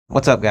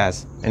What's up,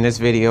 guys? In this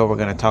video we're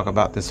going to talk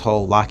about this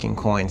whole locking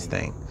coins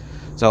thing.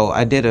 So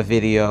I did a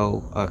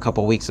video a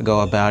couple weeks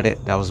ago about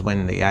it. That was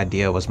when the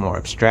idea was more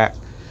abstract.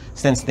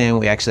 Since then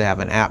we actually have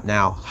an app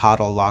now,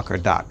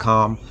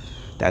 hodllocker.com,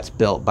 that's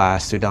built by a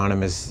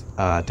pseudonymous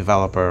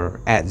developer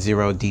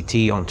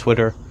 @0DT on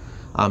Twitter.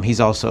 He's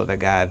also the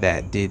guy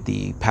that did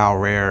the Power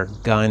Rare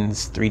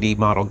guns, 3D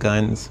model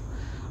guns,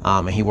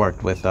 and he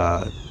worked with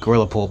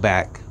Gorilla Pool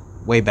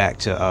way back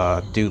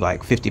to do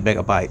like 50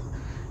 megabyte.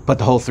 Put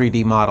the whole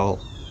 3D model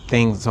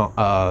things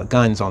on,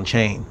 guns on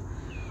chain,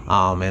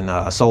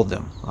 and sold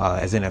them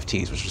as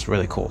NFTs, which was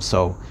really cool.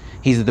 So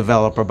he's the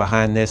developer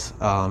behind this.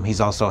 He's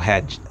also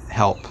had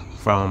help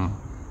from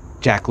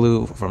Jack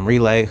Liu from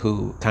Relay,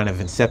 who kind of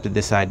incepted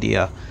this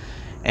idea.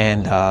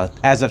 And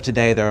as of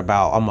today, there are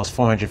about almost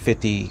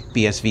 450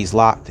 BSVs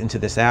locked into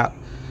this app.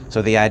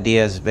 So the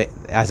idea is,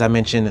 as I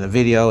mentioned in the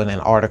video and an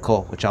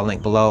article, which I'll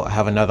link below, I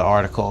have another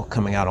article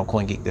coming out on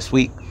CoinGeek this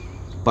week.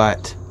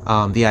 But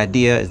the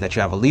idea is that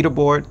you have a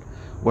leaderboard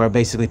where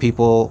basically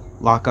people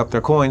lock up their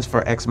coins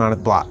for X amount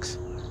of blocks,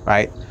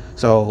 right?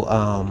 So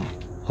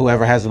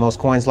whoever has the most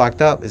coins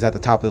locked up is at the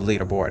top of the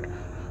leaderboard.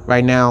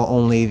 Right now,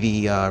 only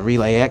the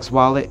Relay X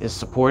wallet is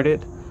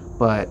supported,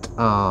 but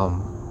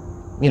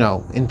you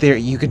know, in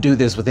theory, you could do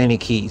this with any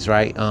keys,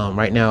 right?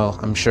 Right now,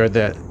 I'm sure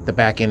that the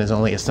back end is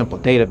only a simple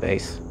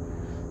database.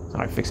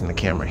 Sorry, fixing the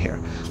camera here.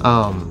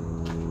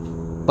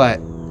 But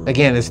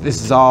again, this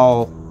is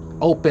all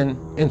open,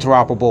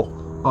 interoperable,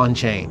 on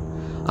chain,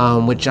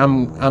 which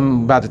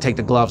I'm about to take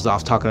the gloves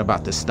off talking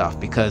about this stuff,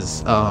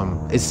 because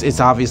it's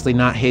obviously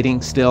not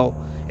hitting still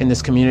in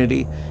this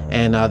community,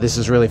 and this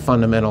is really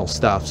fundamental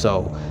stuff.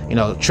 So, you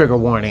know, trigger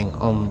warning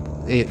on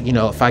it, you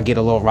know, if I get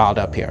a little riled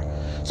up here.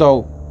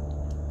 So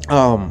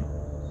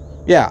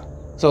yeah,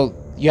 so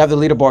you have the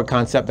leaderboard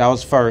concept. That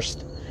was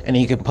first, and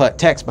then you can put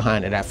text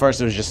behind it. At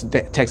first it was just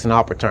text and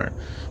op return,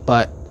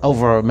 but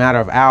over a matter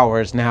of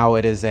hours now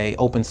it is a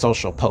open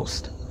social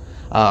post,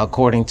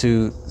 according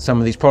to some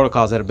of these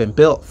protocols that have been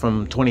built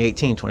from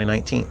 2018,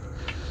 2019.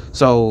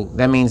 So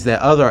that means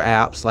that other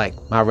apps like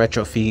My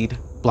Retro Feed,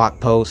 Block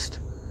Post,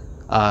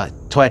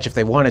 Twitch, if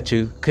they wanted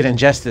to, could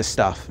ingest this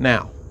stuff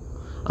now.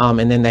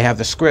 And then they have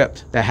the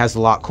script that has the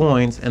locked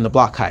coins and the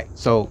block height.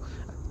 So,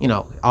 you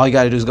know, all you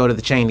got to do is go to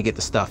the chain to get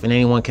the stuff, and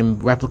anyone can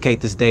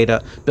replicate this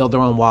data, build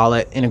their own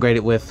wallet, integrate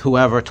it with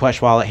whoever, Twitch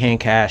wallet,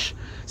 Handcash,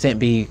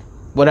 SentB,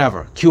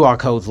 whatever, QR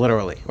codes,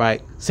 literally,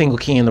 right? Single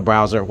key in the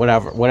browser,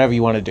 whatever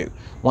you want to do.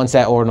 Once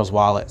at Ordinals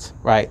wallets,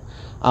 right?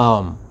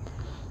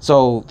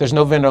 So there's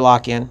no vendor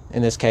lock-in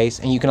in this case,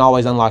 and you can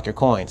always unlock your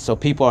coins. So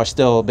people are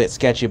still a bit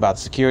sketchy about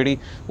security,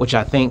 which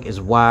I think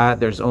is why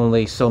there's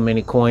only so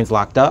many coins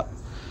locked up.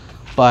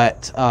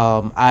 But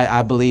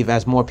I believe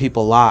as more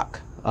people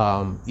lock,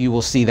 you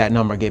will see that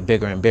number get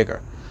bigger and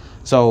bigger.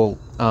 So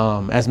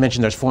as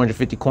mentioned, there's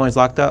 450 coins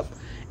locked up,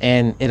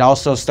 and it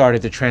also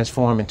started to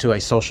transform into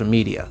a social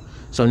media.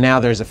 So now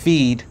there's a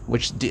feed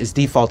which is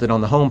defaulted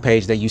on the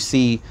homepage that you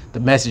see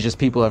the messages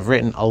people have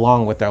written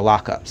along with their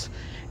lockups.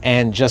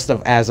 And just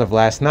as of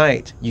last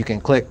night, you can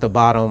click the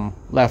bottom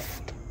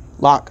left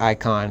lock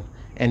icon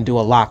and do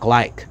a lock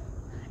like,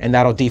 and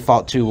that'll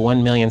default to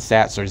 1 million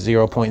sats or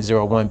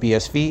 0.01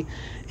 BSV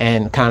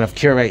and kind of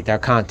curate their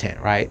content,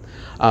 right?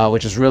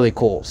 Which is really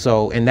cool.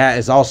 So, and that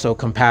is also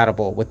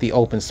compatible with the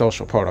open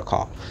social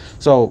protocol.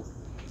 So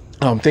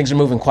things are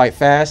moving quite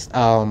fast.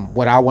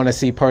 What I want to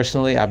see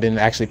personally, I've been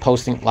actually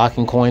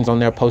locking coins on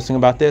there, posting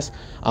about this.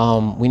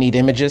 We need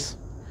images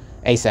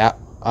ASAP.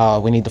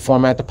 We need to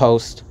format the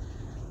post.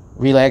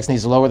 Relax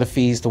needs to lower the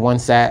fees to 1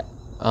 sat.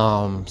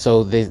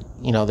 So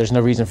you know, there's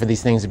no reason for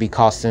these things to be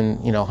costing,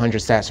 you know, 100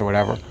 sats or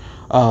whatever.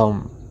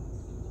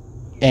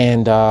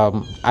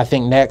 I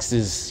think next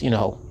is, you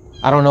know,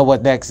 I don't know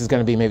what next is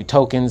going to be. Maybe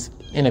tokens,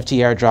 NFT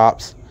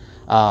airdrops.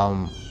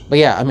 But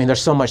yeah, I mean,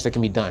 there's so much that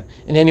can be done,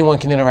 and anyone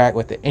can interact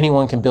with it.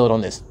 Anyone can build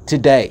on this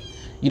today.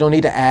 You don't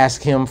need to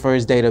ask him for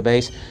his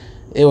database.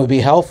 It would be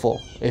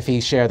helpful if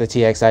he shared the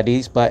TX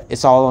IDs, but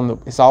it's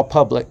all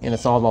public, and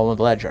it's all on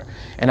the ledger.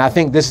 And I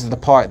think this is the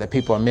part that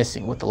people are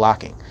missing with the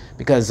locking,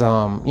 because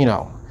you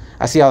know,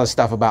 I see all this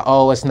stuff about,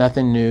 oh, it's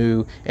nothing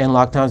new, and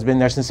lock time's been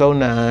there since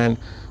 '09,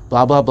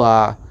 blah blah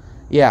blah.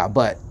 Yeah,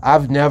 but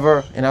I've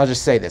never, and I'll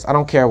just say this, I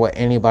don't care what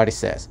anybody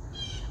says,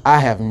 I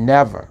have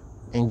never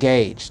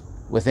engaged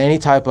with any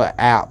type of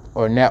app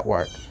or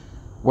network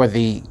where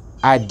the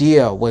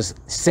idea was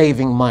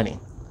saving money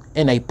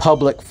in a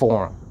public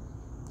forum.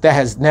 That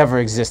has never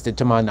existed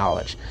to my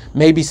knowledge.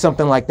 Maybe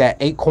something like that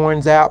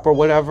Acorns app or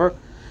whatever,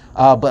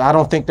 but I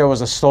don't think there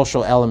was a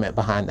social element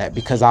behind that,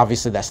 because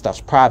obviously that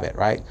stuff's private,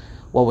 right?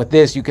 Well, with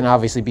this, you can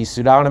obviously be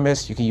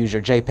pseudonymous. You can use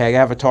your JPEG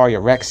avatar,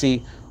 your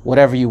Rexy,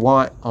 whatever you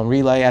want on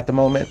Relay at the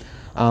moment.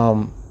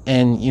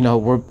 And you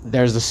know,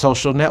 there's a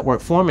social network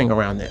forming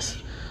around this.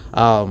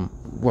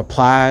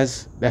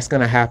 Replies, that's going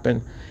to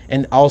happen.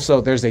 And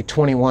also there's a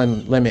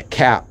 21 limit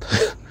cap,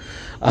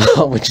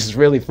 which is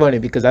really funny,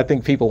 because I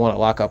think people want to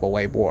lock up a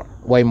way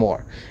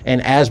more.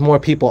 And as more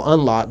people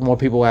unlock, more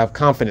people will have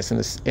confidence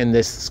in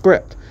this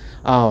script.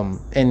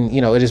 And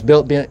you know, it is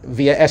built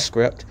via S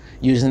script.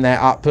 using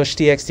that op push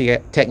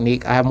TX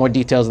technique. I have more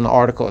details in the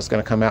article. It's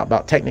going to come out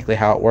about technically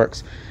how it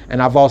works.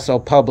 And I've also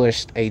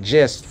published a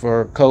gist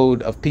for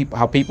code of people,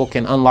 how people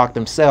can unlock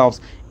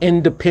themselves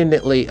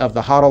independently of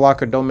the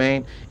HODL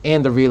domain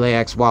and the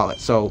RelayX wallet.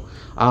 So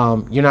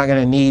you're not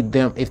going to need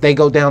them. If they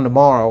go down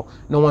tomorrow,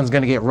 no one's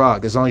going to get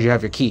rugged as long as you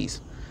have your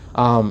keys.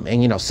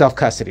 And, you know,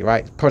 self-custody,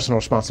 right? Personal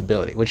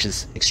responsibility, which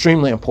is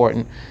extremely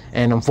important.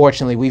 And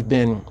unfortunately, we've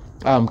been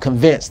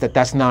convinced that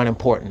that's not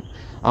important.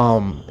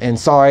 And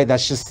sorry,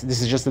 this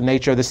is just the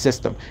nature of the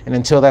system. And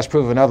until that's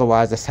proven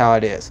otherwise, that's how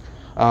it is.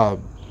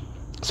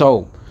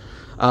 So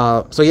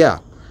yeah.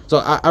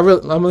 So I'm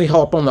really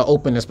hop on the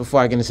openness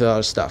before I get into the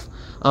other stuff.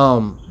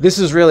 This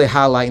is really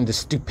highlighting the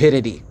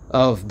stupidity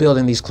of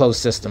building these closed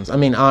systems. I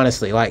mean,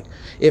 honestly, like,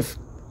 if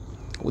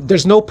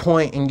there's no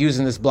point in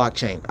using this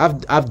blockchain.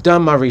 I've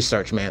done my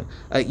research, man.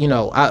 You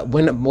know,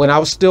 when I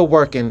was still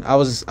working, I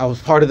was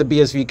part of the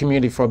BSV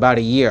community for about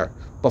a year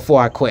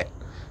before I quit.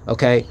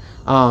 Okay,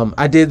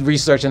 I did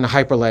research in the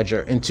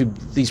Hyperledger into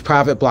these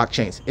private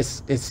blockchains.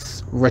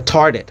 It's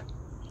retarded.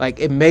 Like,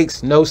 it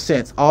makes no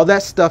sense. All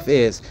that stuff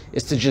is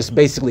to just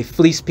basically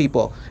fleece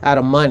people out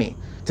of money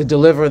to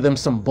deliver them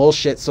some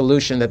bullshit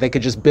solution that they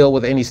could just build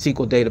with any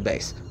SQL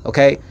database.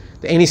 Okay,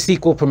 any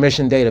SQL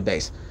permission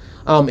database.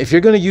 If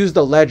you're going to use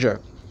the ledger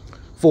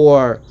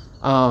for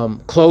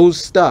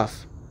closed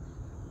stuff,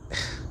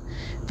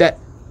 that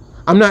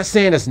I'm not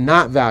saying it's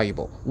not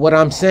valuable. What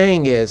I'm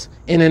saying is,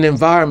 in an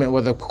environment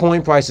where the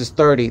coin price is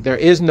 30, there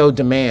is no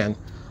demand,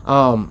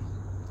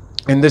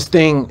 and this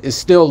thing is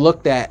still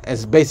looked at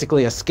as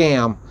basically a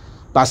scam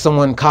by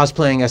someone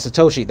cosplaying as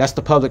Satoshi. That's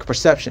the public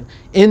perception.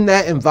 In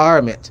that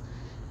environment,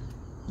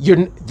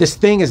 this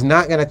thing is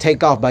not going to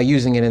take off by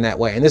using it in that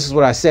way. And this is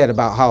what I said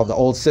about how the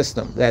old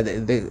system, that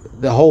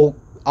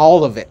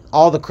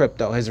all the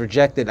crypto has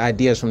rejected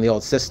ideas from the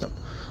old system.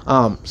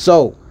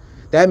 So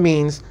that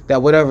means that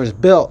whatever is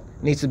built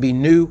needs to be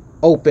new,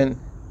 open,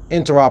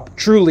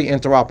 truly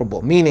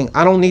interoperable. Meaning,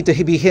 I don't need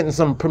to be hitting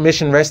some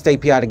permission REST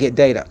API to get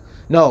data.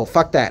 No,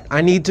 fuck that.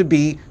 I need to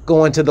be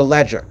going to the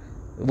ledger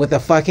with a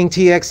fucking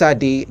TX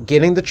ID,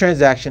 getting the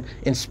transaction,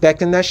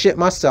 inspecting that shit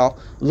myself,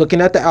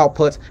 looking at the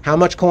outputs, how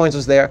much coins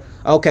was there.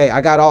 Okay,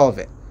 I got all of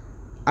it.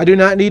 I do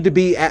not need to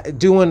be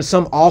doing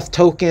some auth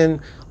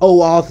token,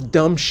 OAuth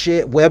dumb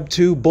shit, Web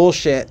 2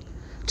 bullshit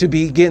to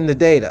be getting the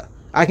data.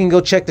 I can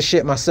go check the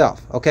shit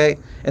myself, okay?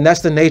 And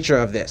that's the nature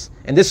of this.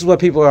 And this is what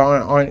people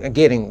aren't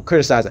getting,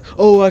 criticizing.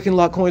 Oh, I can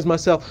lock coins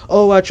myself.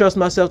 Oh, I trust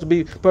myself to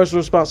be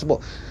personally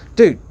responsible.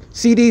 Dude,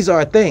 CDs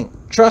are a thing.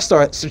 Trusts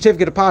are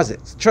certificate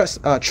deposits.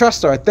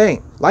 Trusts are a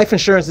thing. Life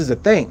insurance is a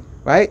thing,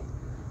 right?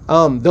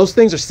 Those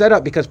things are set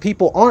up because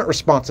people aren't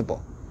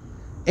responsible.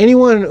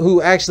 Anyone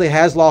who actually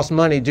has lost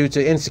money due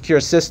to insecure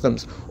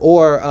systems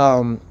or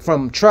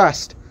from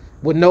trust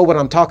would know what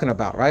I'm talking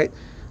about, right?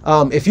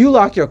 If you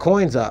lock your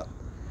coins up,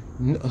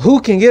 who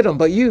can get them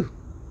but you?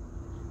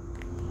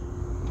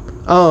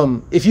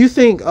 If you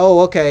think,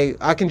 oh, okay,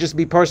 I can just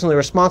be personally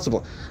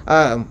responsible.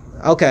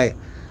 Okay.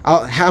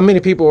 How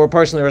many people were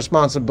personally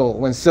responsible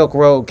when Silk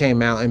Road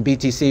came out and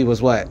BTC was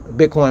what?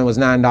 Bitcoin was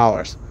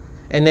 $9.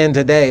 And then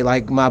today,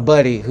 like my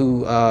buddy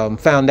who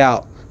found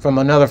out from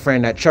another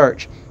friend at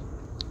church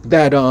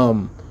that,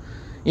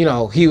 you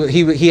know,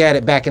 he had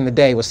it back in the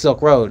day with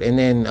Silk Road. And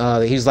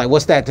then he's like,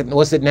 what's that?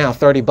 What's it now?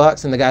 30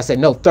 bucks? And the guy said,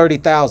 no,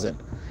 30,000.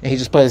 And he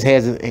just put his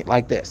hands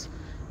like this.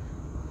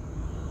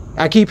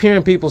 I keep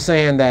hearing people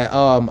saying that,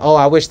 oh,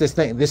 I wish this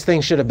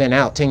thing should have been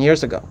out 10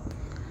 years ago.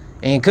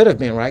 And it could have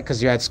been, right?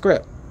 Because you had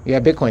script. You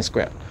have Bitcoin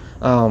script.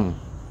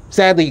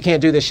 Sadly, you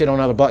can't do this shit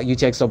on other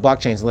UTXO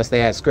blockchains unless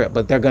they add script.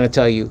 But they're going to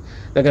tell you,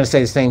 they're going to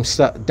say the same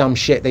dumb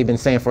shit they've been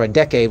saying for a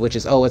decade, which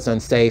is, oh, it's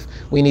unsafe.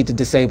 We need to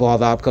disable all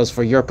the opcos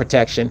for your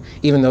protection,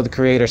 even though the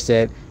creator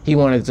said he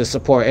wanted to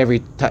support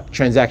every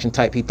transaction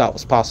type he thought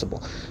was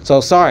possible.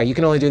 So sorry, you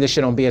can only do this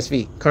shit on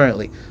BSV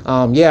currently.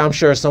 Yeah, I'm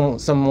sure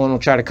someone will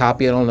try to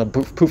copy it on a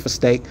proof of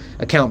stake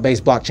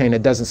account-based blockchain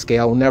that doesn't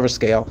scale, will never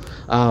scale.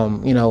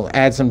 You know,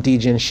 add some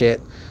degen shit.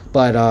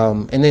 But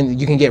and then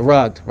you can get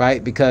rugged,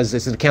 right? Because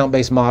it's an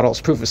account-based model,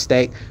 it's proof of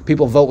stake.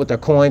 People vote with their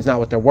coins, not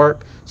with their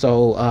work.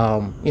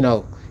 So you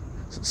know,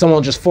 someone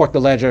will just fork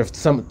the ledger if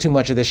too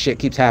much of this shit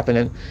keeps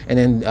happening,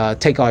 and then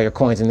take all your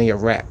coins, and then you're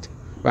wrecked,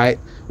 right?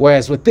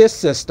 Whereas with this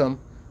system,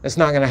 it's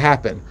not going to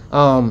happen.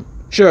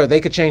 Sure, they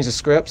could change the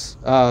scripts.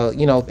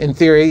 You know, in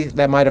theory,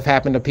 that might have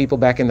happened to people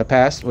back in the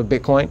past with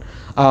Bitcoin.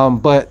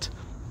 But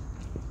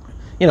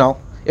you know,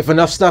 if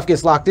enough stuff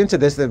gets locked into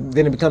this, then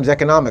it becomes an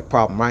economic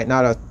problem, right?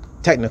 Not a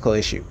technical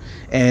issue.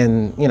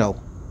 And you know,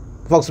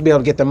 folks will be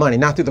able to get their money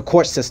not through the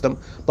court system,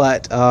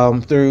 but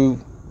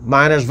through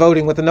miners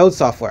voting with the node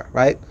software,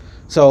 right?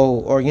 So,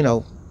 or you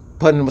know,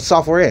 putting the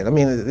software in. I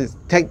mean,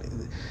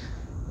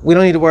 we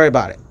don't need to worry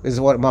about it, is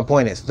what my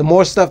point is. The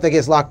more stuff that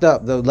gets locked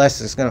up, the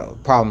less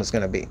problem it's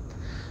gonna be.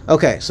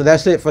 Okay, so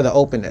that's it for the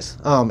openness.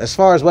 As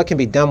far as what can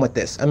be done with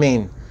this, I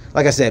mean,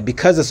 like I said,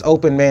 because it's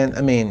open, man,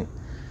 I mean,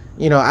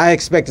 you know, I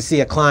expect to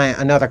see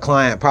another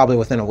client probably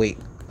within a week.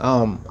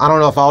 I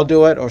don't know if I'll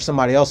do it or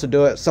somebody else will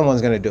do it.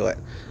 Someone's going to do it.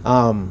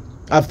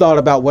 I've thought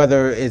about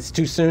whether it's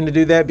too soon to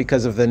do that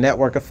because of the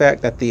network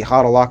effect that the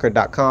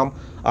hodllocker.com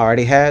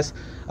already has.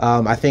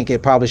 I think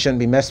it probably shouldn't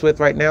be messed with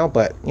right now,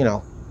 but you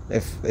know,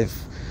 if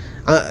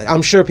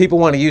I'm sure people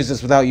want to use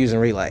this without using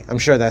relay. I'm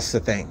sure that's the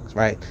thing,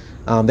 right?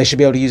 They should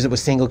be able to use it with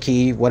single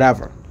key,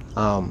 whatever.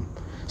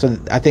 So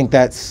I think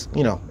that's,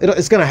 you know,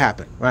 it's going to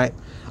happen, right?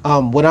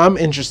 What I'm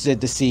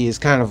interested to see is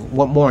kind of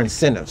what more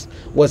incentives.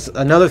 What's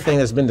another thing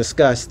that's been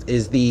discussed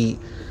is the,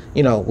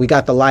 you know, we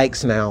got the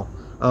likes now,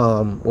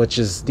 which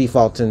is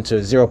defaulting to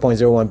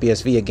 0.01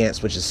 BSV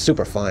against, which is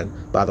super fun,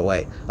 by the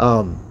way,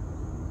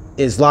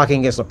 is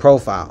locking against a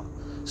profile.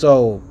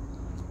 So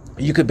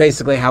you could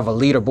basically have a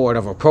leaderboard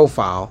of a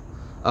profile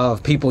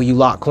of people you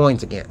lock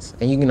coins against,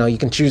 and you know, you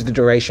can choose the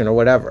duration or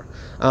whatever.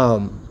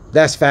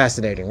 That's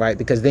fascinating, right?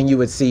 Because then you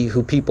would see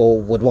who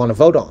people would want to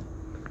vote on.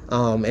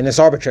 And it's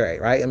arbitrary,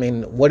 right? I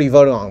mean, what do you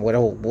vote on?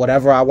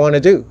 Whatever I want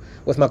to do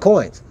with my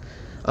coins.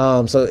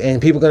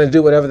 And people are going to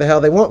do whatever the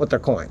hell they want with their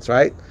coins,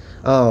 right?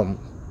 And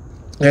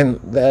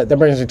that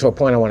brings me to a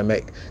point I want to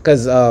make,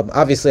 because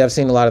obviously I've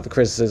seen a lot of the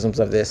criticisms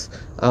of this.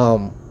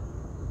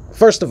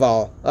 First of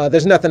all,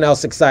 there's nothing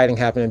else exciting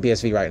happening in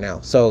BSV right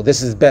now. So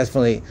this is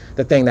definitely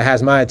the thing that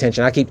has my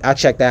attention. I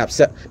check the app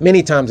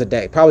many times a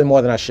day, probably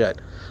more than I should.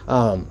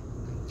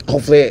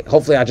 Hopefully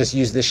I just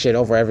use this shit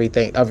over every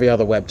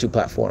other Web 2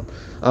 platform.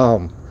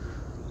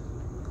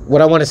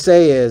 What I want to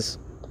say is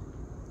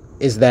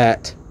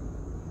that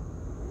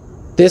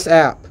this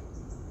app,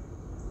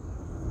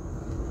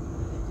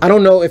 I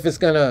don't know if it's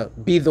gonna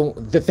be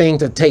the thing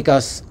to take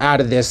us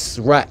out of this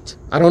rut.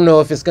 I don't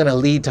know if it's gonna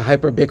lead to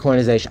hyper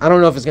Bitcoinization. I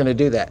don't know if it's gonna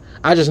do that.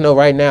 I just know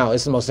right now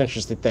it's the most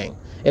interesting thing.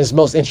 It's the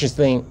most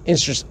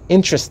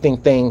interesting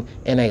thing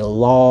in a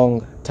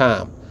long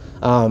time.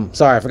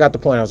 Sorry, I forgot the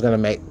point I was gonna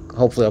make.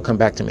 Hopefully it'll come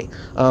back to me.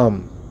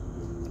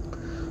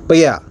 But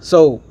yeah,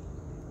 so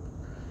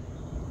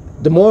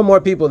the more and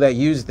more people that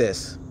use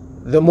this,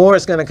 the more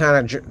it's going to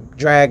kind of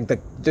drag the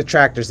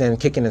detractors in,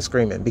 kicking and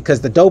screaming,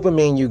 because the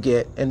dopamine you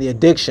get and the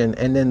addiction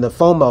and then the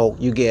FOMO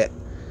you get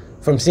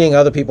from seeing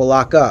other people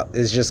lock up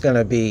is just going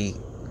to be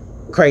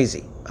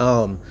crazy.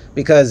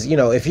 Because, you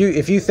know, if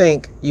you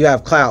think you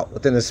have clout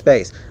within the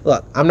space,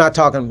 look, I'm not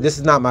talking, this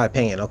is not my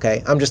opinion,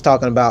 okay? I'm just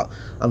talking about,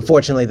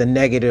 unfortunately, the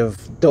negative,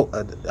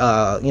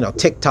 you know,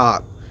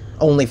 TikTok,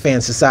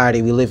 OnlyFans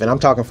society we live in. I'm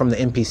talking from the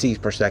NPC's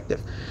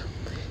perspective.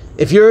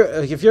 If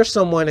you're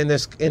someone in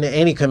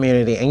any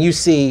community and you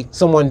see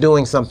someone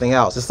doing something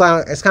else, it's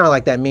kind of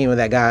like that meme with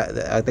that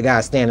guy, the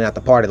guy standing at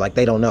the party like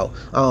they don't know.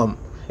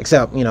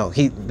 Except, you know,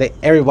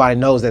 everybody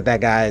knows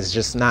that guy is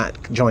just not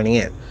joining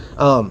in.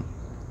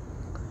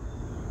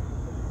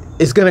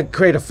 It's going to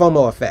create a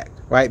FOMO effect,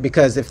 right?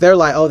 Because if they're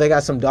like, oh, they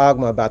got some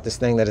dogma about this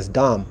thing that is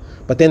dumb,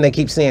 but then they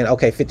keep saying,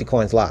 okay, 50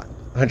 coins locked,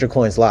 100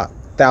 coins locked,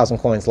 1,000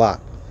 coins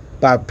locked,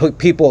 by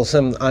people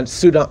some on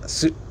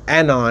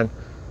anon,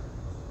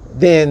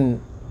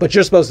 then, but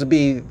you're supposed to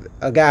be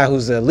a guy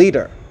who's a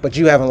leader, but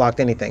you haven't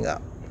locked anything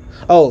up.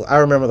 Oh, I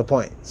remember the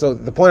point. So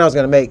the point I was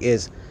going to make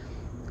is,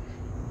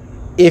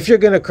 if you're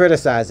going to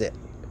criticize it,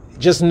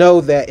 just know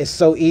that it's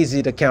so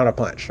easy to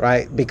counterpunch,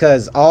 right?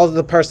 Because all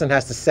the person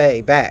has to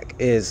say back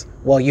is,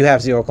 well, you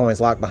have 0 coins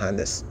locked behind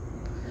this.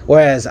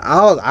 Whereas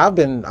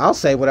I'll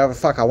say whatever the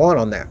fuck I want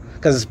on there,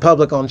 because it's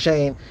public on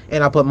chain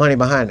and I put money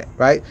behind it,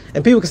 right?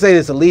 And people can say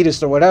it's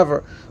elitist or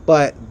whatever,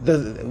 but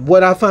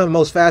what I find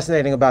most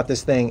fascinating about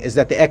this thing is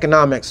that the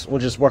economics will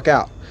just work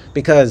out.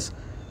 Because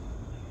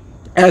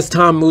as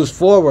time moves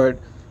forward,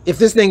 if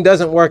this thing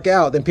doesn't work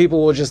out, then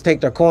people will just take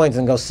their coins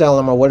and go sell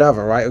them or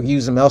whatever, right? Or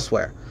use them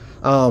elsewhere.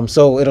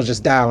 So it'll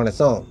just die on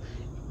its own.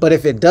 But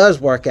if it does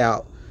work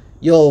out,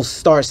 you'll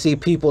start see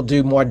people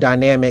do more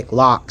dynamic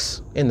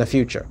locks in the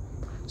future.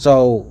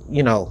 So,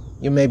 you know,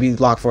 you may be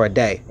locked for a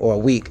day or a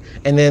week,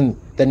 and then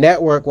the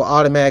network will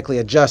automatically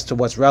adjust to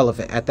what's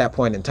relevant at that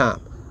point in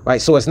time,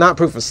 right? So it's not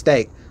proof of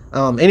stake.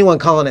 Anyone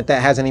calling it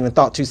that hasn't even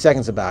thought 2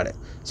 seconds about it.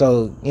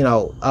 So, you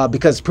know,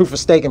 because proof of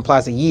stake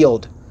implies a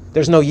yield.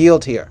 There's no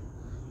yield here.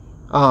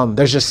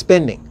 There's just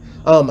spending.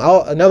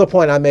 Another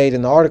point I made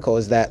in the article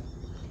is that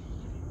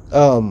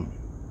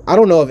I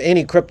don't know of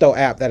any crypto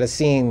app that has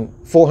seen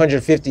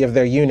 450 of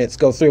their units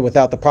go through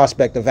without the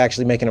prospect of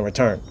actually making a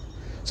return.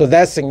 So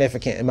that's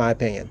significant in my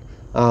opinion.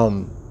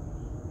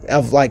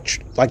 Of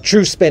like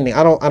true spending.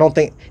 I don't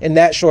think in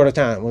that short of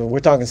time, we're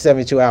talking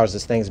 72 hours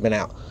this thing's been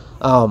out.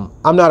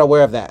 I'm not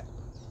aware of that.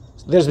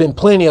 There's been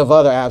plenty of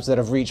other apps that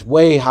have reached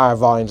way higher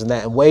volumes than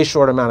that in way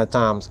short amount of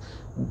times.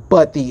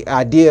 But it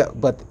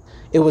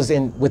was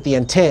with the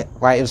intent,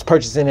 right? It was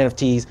purchasing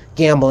NFTs,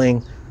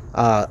 gambling,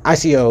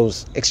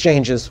 ICOs,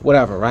 exchanges,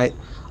 whatever, right?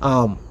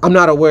 I'm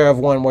not aware of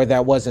one where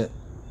that wasn't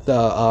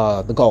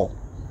the goal.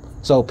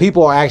 So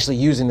people are actually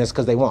using this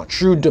because they want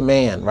true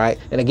demand, right?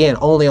 And again,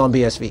 only on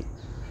BSV.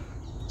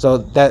 So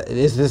that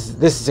is this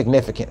is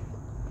significant.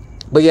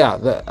 But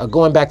yeah,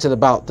 going back to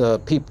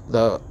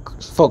the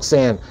folks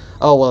saying,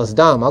 oh well, it's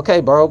dumb. Okay,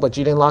 bro, but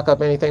you didn't lock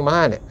up anything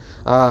behind it.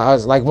 I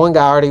was like, one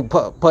guy already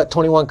put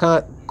 21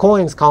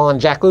 coins calling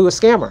Jack Lou a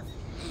scammer.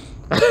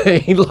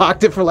 He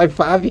locked it for like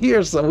 5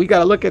 years, so we got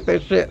to look at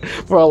that shit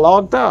for a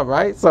long time,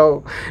 right?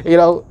 So, you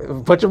know,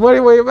 put your money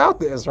where your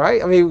mouth is,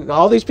 right? I mean,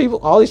 all these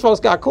folks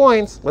got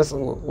coins. Listen,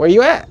 where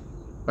you at,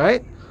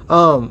 right?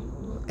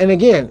 And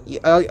again,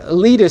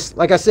 elitist,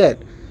 like I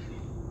said,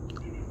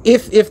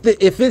 if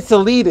it's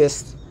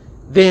elitist,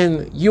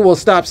 then you will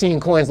stop seeing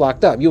coins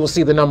locked up. You will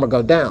see the number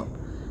go down.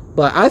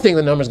 But I think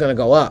the number is going to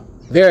go up.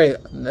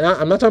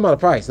 I'm not talking about the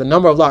price. The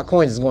number of locked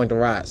coins is going to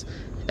rise.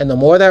 And the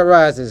more that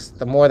rises,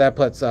 the more that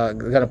puts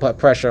going to put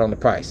pressure on the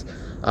price.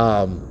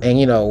 And,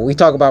 you know, we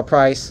talk about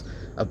price.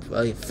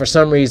 For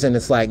some reason,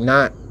 it's like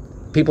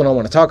people don't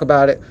want to talk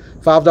about it.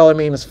 $5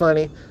 meme is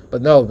funny.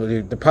 But no,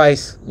 the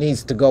price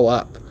needs to go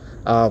up.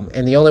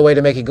 And the only way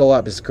to make it go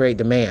up is to create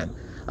demand.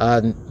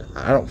 I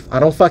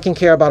don't fucking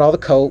care about all the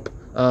cope.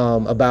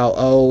 About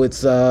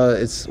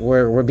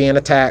we're being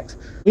attacked.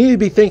 We need to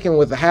be thinking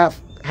with the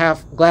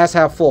glass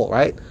half full,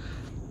 right?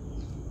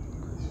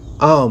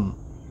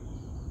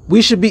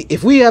 We should be,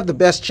 if we have the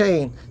best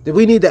chain, then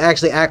we need to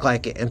actually act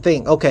like it and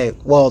think, okay,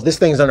 well, this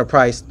thing's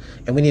underpriced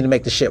and we need to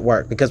make the shit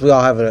work, because we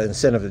all have an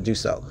incentive to do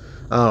so.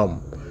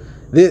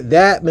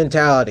 That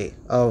mentality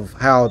of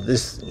how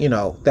this, you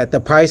know, that the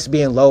price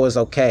being low is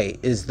okay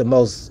is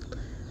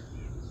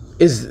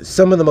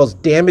some of the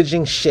most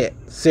damaging shit,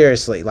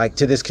 seriously, like,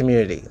 to this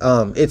community.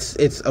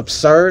 It's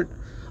absurd.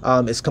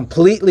 It's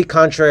completely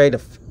contrary to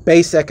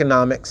base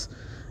economics,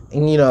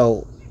 and, you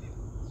know,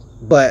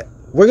 but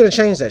we're gonna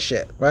change that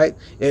shit, right?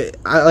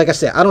 Like I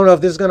said, I don't know if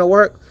this is gonna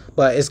work,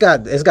 but it's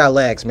got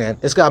legs, man.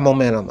 It's got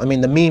momentum. I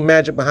mean, the meme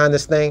magic behind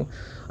this thing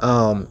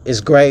is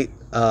great.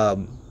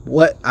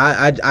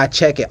 I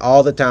check it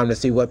all the time to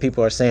see what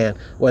people are saying,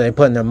 where they're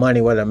putting their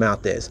money where their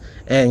mouth is.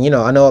 And, you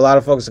know, I know a lot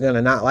of folks are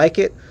gonna not like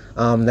it.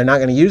 They're not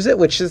going to use it,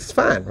 which is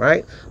fine,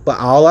 right? But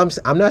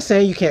I'm not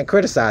saying you can't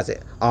criticize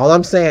it. All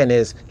I'm saying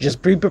is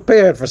just be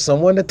prepared for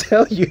someone to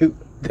tell you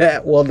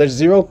that, well, there's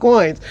 0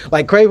 coins.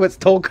 Like Kravitz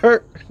told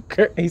Kurt,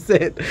 he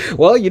said,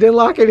 well, you didn't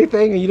lock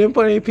anything and you didn't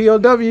put any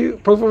POW,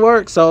 proof of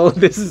work, so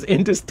this is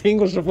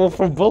indistinguishable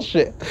from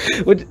bullshit.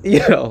 Which,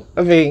 you know,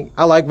 I mean,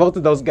 I like both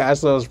of those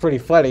guys, so it's pretty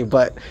funny.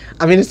 But,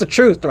 I mean, it's the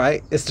truth,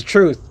 right? It's the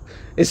truth.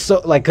 It's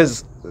so, like,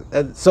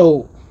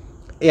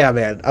 yeah,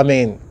 man, I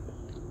mean,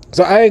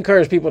 so I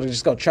encourage people to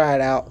just go try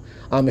it out.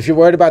 If you're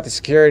worried about the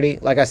security,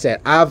 like I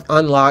said, I've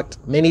unlocked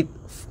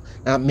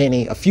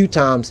a few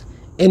times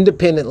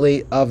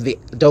independently of the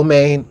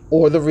domain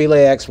or the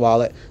RelayX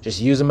wallet,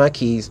 just using my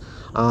keys.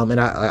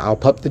 And I'll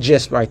put the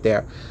gist right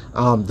there.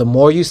 The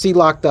more you see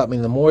locked up, I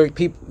mean, the more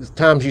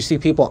times you see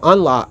people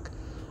unlock,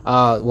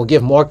 will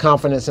give more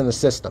confidence in the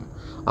system.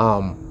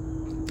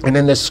 And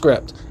in this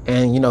script.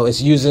 And, you know,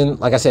 it's using,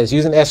 like I said, it's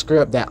using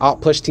S-script, that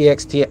alt push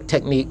TX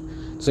technique,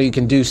 so you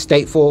can do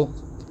stateful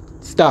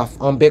stuff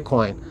on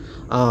Bitcoin.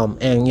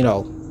 And, you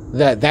know,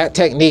 that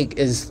technique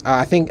is,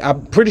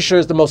 I'm pretty sure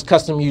is the most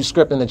custom used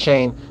script in the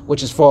chain,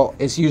 which is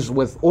it's used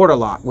with order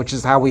lock, which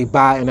is how we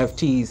buy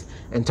NFTs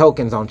and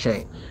tokens on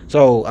chain.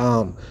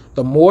 So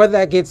the more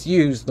that gets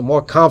used, the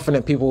more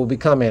confident people will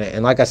become in it.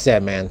 And like I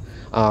said, man,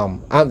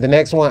 the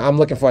next one, I'm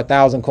looking for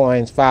 1,000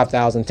 coins,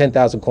 5,000,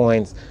 10,000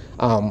 coins.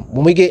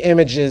 When we get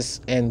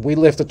images and we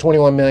lift the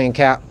 21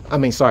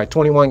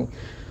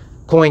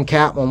 coin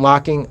cap on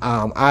locking,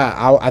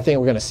 I think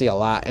we're going to see a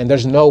lot. And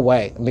there's no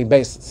way, I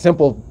mean,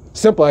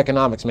 simple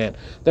economics, man,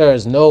 there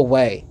is no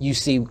way you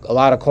see a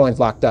lot of coins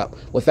locked up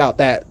without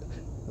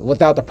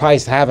the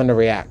price having to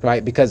react,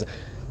 right? Because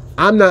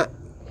I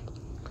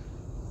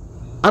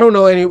don't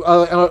know any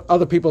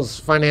other people's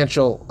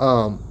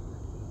financial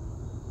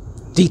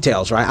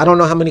details, right? I don't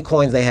know how many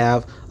coins they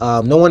have.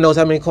 No one knows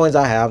how many coins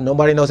I have.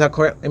 Nobody knows how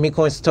many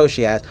coins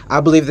Satoshi has.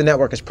 I believe the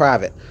network is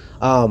private.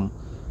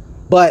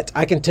 But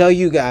I can tell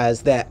you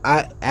guys that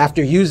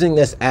after using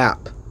this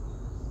app,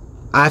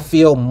 I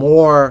feel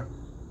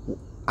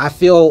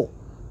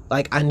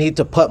like I need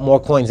to put more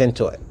coins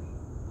into it,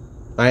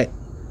 right?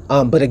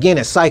 But again,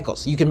 it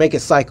cycles. You can make it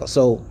cycle.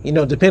 So, you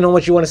know, depending on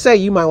what you want to say,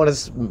 you might want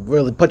to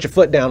really put your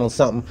foot down on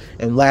something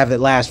and have it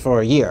last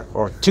for a year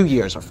or 2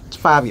 years or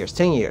 5 years,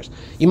 10 years.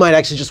 You might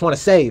actually just want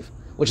to save,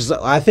 which is,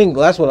 I think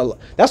that's what a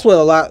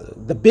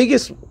lot, the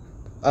biggest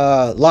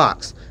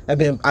locks have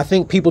been. I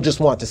think people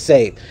just want to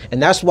save,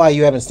 and that's why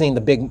you haven't seen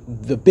the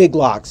big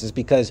locks, is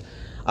because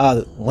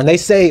when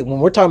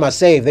we're talking about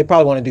save, they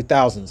probably want to do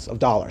thousands of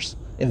dollars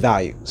in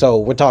value. So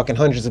we're talking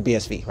hundreds of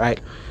BSV,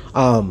 right?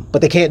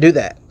 But they can't do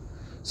that.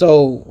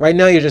 So right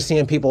now you're just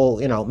seeing people,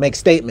 you know, make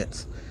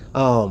statements.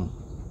 I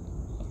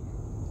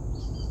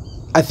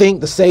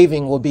think the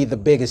saving will be the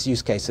biggest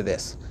use case of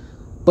this,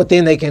 but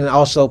then they can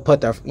also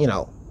put their, you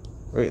know,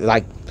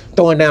 like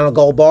throwing down a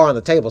gold bar on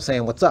the table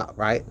saying what's up,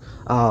 right?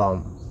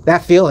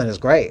 That feeling is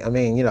great. I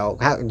mean, you know,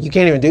 you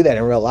can't even do that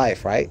in real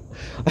life, right?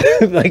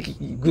 Like,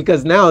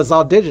 because now it's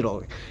all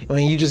digital. I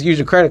mean, you just use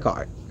your credit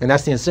card, and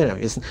that's the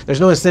incentive. There's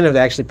no incentive to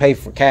actually pay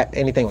for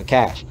anything with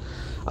cash.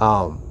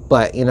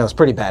 But, you know, it's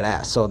pretty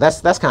badass. So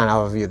that's kind of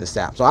how I view this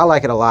app. So I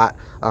like it a lot.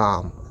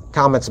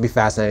 Comments will be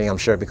fascinating, I'm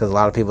sure, because a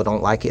lot of people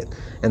don't like it,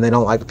 and they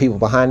don't like the people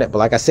behind it. But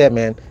like I said,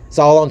 man, it's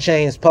all on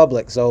chain, it's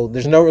public, so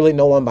there's really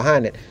no one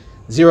behind it.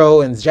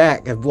 Zero and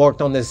Jack have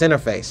worked on this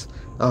interface.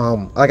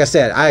 Like I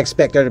said, I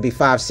expect there to be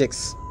 5,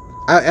 6.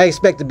 I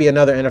expect to be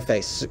another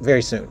interface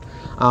very soon,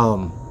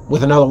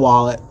 with another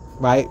wallet,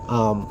 right?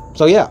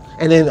 So yeah,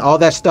 and then all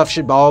that stuff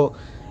should all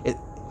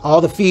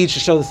the feeds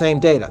should show the same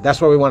data. That's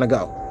where we want to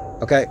go.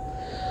 Okay.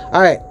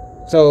 All right.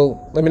 So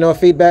let me know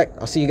feedback.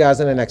 I'll see you guys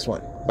in the next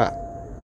one. Bye.